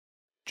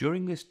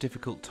During this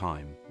difficult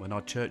time when our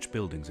church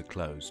buildings are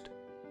closed,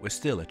 we're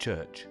still a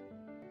church,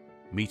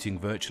 meeting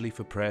virtually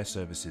for prayer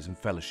services and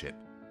fellowship,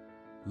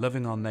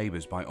 loving our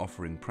neighbours by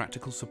offering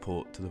practical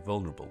support to the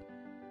vulnerable,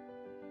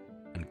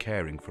 and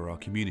caring for our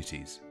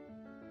communities.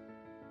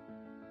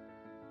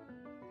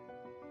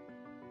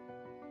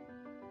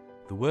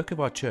 The work of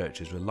our church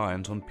is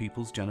reliant on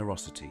people's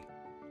generosity,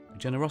 a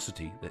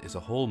generosity that is a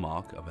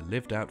hallmark of a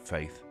lived-out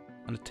faith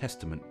and a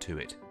testament to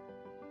it.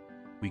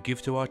 We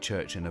give to our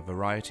church in a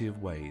variety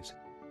of ways,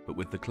 but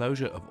with the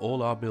closure of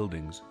all our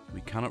buildings,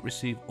 we cannot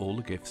receive all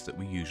the gifts that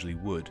we usually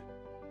would.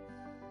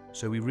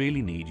 So we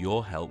really need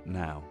your help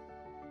now.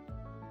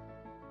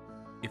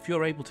 If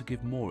you're able to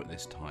give more at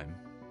this time,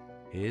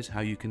 here's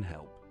how you can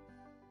help.